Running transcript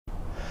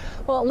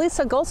Well,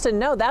 Lisa Golston,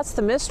 no, that's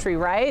the mystery,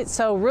 right?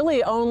 So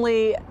really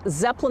only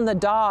Zeppelin the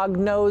dog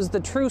knows the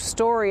true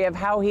story of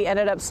how he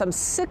ended up some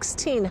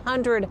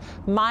 1,600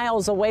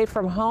 miles away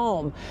from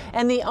home.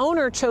 And the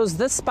owner chose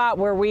this spot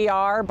where we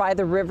are by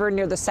the river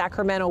near the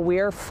Sacramento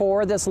Weir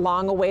for this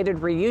long-awaited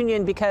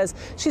reunion because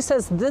she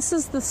says this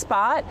is the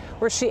spot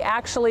where she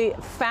actually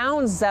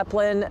found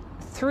Zeppelin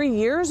 3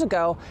 years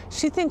ago.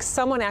 She thinks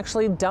someone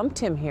actually dumped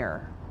him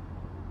here.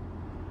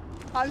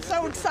 I'm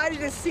so excited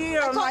to see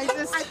him. I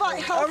just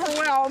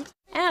overwhelmed.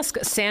 Ask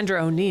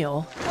Sandra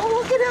O'Neill. Oh,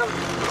 look at him.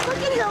 Look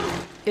at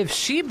him. If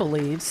she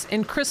believes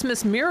in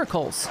Christmas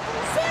miracles.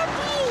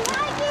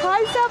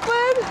 Hi,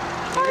 Zeppelin.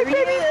 Hi,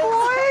 baby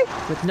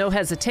boy. With no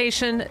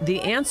hesitation, the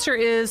answer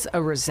is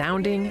a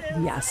resounding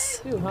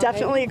yes.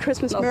 Definitely a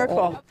Christmas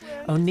miracle.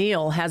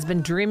 O'Neill has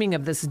been dreaming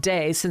of this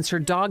day since her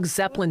dog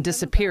Zeppelin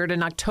disappeared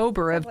in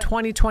October of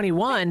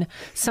 2021,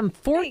 some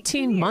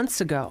 14 months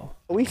ago.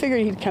 We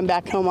figured he'd come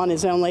back home on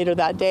his own later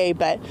that day,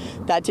 but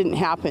that didn't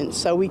happen.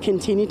 So we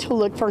continue to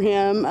look for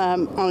him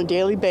on a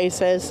daily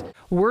basis.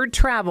 Word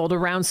traveled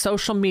around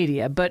social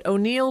media, but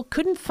O'Neill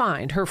couldn't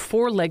find her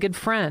four-legged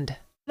friend.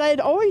 I had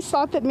always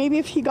thought that maybe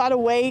if he got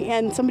away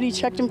and somebody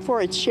checked him for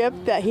a chip,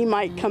 that he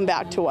might come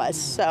back to us.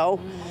 So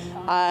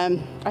I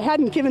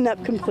hadn't given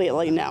up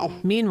completely, no.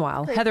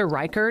 Meanwhile, Heather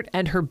Reichert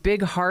and her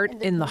big heart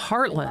in the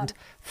heartland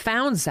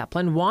found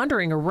Zeppelin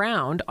wandering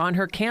around on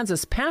her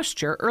Kansas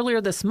pasture earlier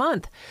this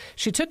month.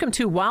 She took him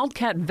to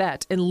Wildcat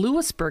Vet in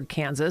Lewisburg,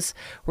 Kansas,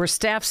 where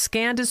staff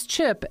scanned his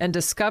chip and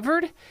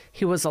discovered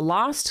he was a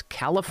lost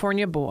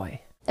California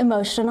boy.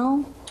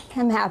 Emotional.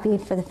 I'm happy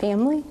for the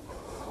family,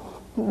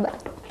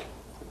 but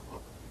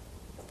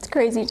it's a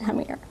crazy time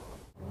of year.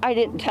 I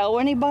didn't tell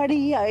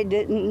anybody. I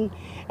didn't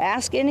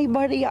ask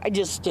anybody. I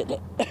just did it.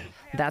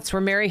 That's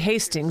where Mary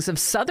Hastings of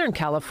Southern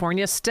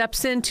California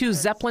steps into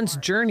Zeppelin's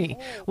journey.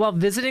 While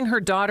visiting her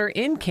daughter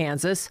in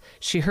Kansas,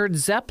 she heard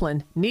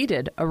Zeppelin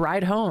needed a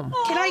ride home.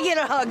 Can I get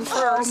a hug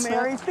first? Oh,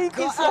 Mary, thank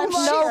you so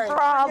much. No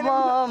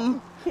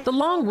problem. The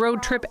long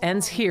road trip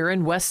ends here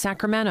in West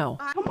Sacramento.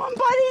 Come on,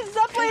 buddy,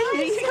 Zeppelin. Come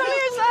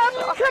here,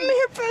 Zeppelin. Come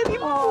here, baby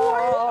boy.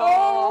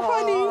 Oh,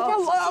 honey,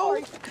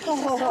 hello.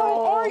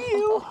 How are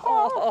you?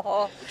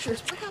 Oh.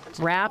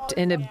 Wrapped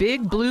in a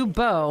big blue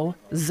bow,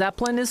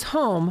 Zeppelin is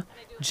home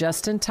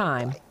just in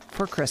time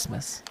for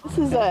Christmas. This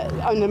is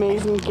an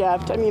amazing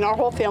gift. I mean, our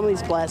whole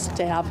family's blessed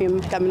to have him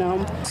coming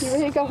home. You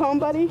ready to go home,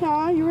 buddy?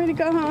 Huh? You ready to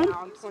go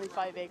home?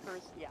 25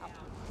 acres, yeah.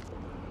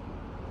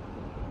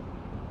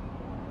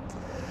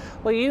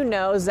 Well, you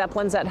know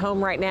Zeppelin's at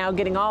home right now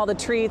getting all the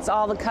treats,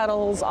 all the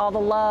cuddles, all the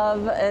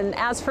love. And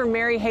as for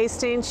Mary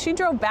Hastings, she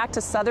drove back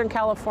to Southern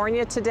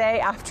California today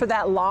after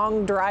that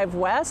long drive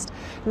west,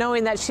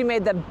 knowing that she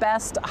made the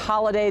best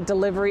holiday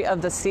delivery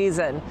of the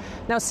season.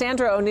 Now,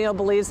 Sandra O'Neill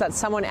believes that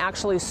someone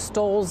actually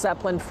stole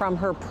Zeppelin from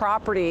her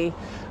property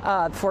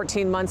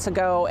 14 months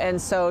ago, and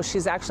so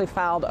she's actually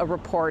filed a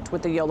report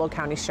with the Yolo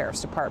County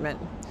Sheriff's Department.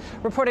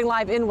 Reporting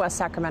live in West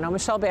Sacramento,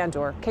 Michelle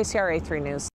Bandor, KCRA 3 News.